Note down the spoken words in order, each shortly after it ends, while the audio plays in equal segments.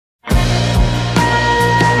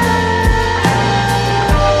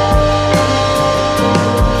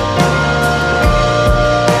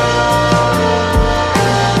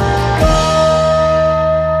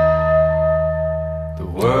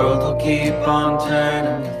on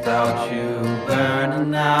turning without you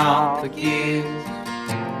burning out the gears.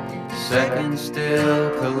 Seconds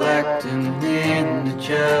still collecting into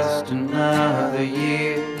just another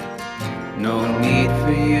year. No need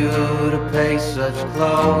for you to pay such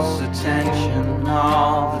close attention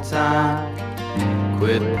all the time.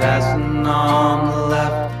 Quit passing on the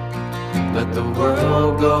left, let the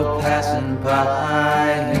world go passing by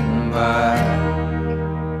and by.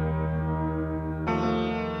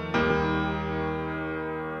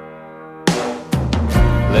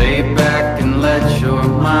 Lay back and let your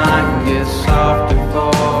mind get softer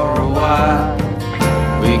for a while.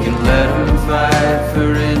 We can let them fight for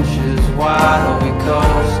inches while we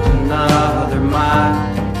coast another mile.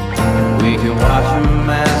 We can watch them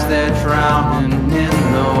as they're drowning in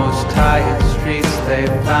those tired streets they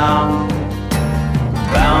found.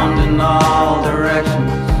 Bound in all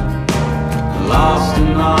directions, lost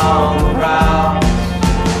in all the routes.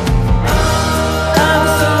 I'm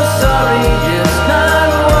so sorry, it's not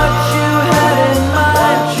what you had in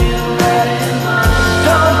mind.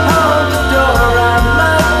 Don't hold the door, I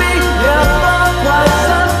might be here for quite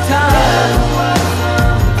some time.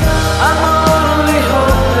 I'm only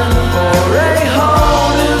hoping for a whole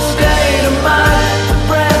new state of mind, a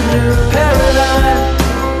brand new paradigm,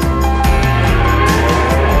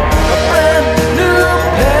 a brand new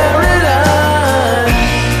paradigm.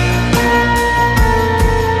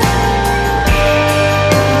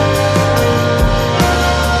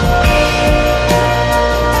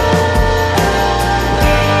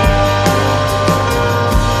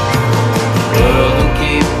 World will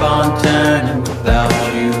keep on turning without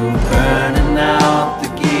you burning out the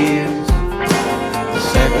gears. The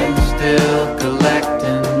seconds still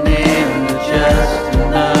collecting into just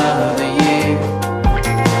another year.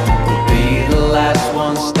 We'll be the last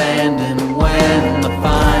one standing when the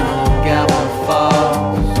final gavel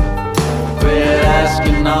falls. Quit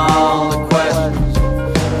asking all the questions,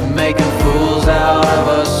 making fools out of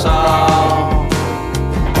us all.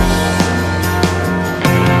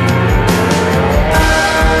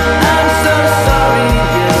 I'm so sorry,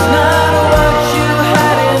 it's not what you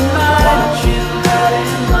had in mind.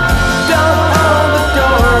 Don't hold the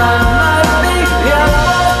door, I might be here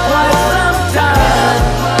for quite some time.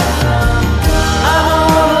 I'm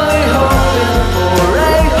only hoping for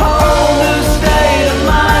a whole new state of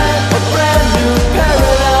mind, a brand new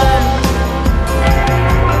paradigm,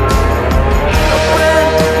 a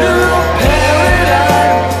brand new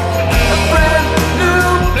paradigm, a brand new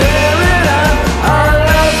paradigm. Our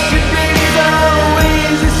lives could be so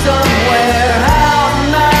easy somewhere out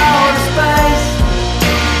in outer space,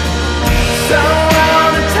 so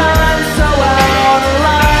out of time, so out of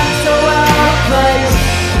line, so out of place.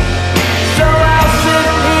 So I'll sit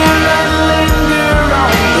here and linger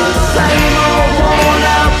on the same old worn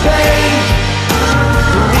out page.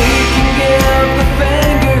 We can give the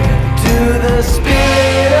finger to the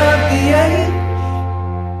spirit of the age.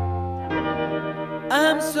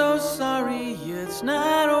 I'm so sorry, it's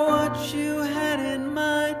not what you had in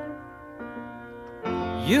mind.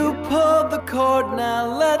 You pulled the cord, now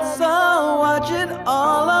let's all watch it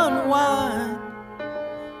all unwind.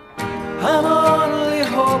 I'm only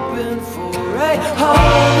hoping for a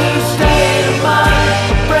whole new state of mind,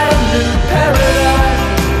 a brand new paradigm.